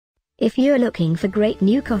If you're looking for great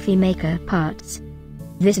new coffee maker parts,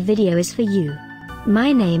 this video is for you.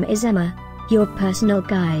 My name is Emma, your personal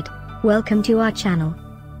guide. Welcome to our channel.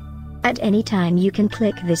 At any time you can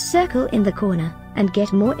click this circle in the corner, and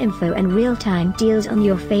get more info and real-time deals on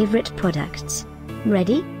your favorite products.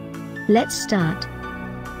 Ready? Let's start.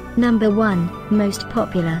 Number 1, Most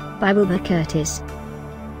Popular, by Wilbur.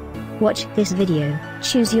 Watch this video,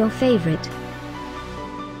 choose your favorite.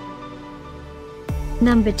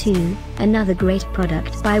 Number 2, another great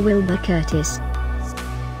product by Wilbur.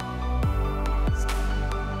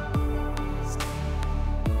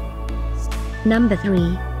 Number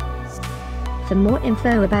 3. For more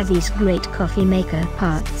info about these great coffee maker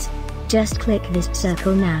parts, just click this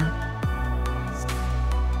circle now.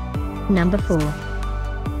 Number 4.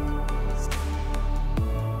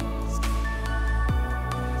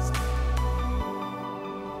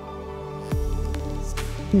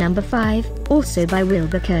 Number 5, also by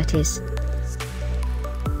Wilbur.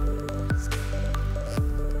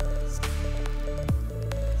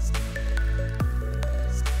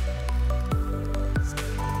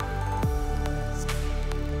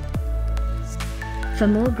 For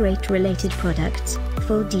more great related products,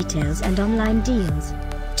 full details and online deals,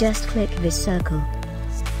 just click this circle.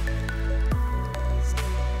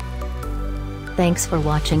 Thanks for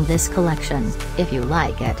watching this collection. If you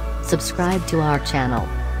like it, subscribe to our channel.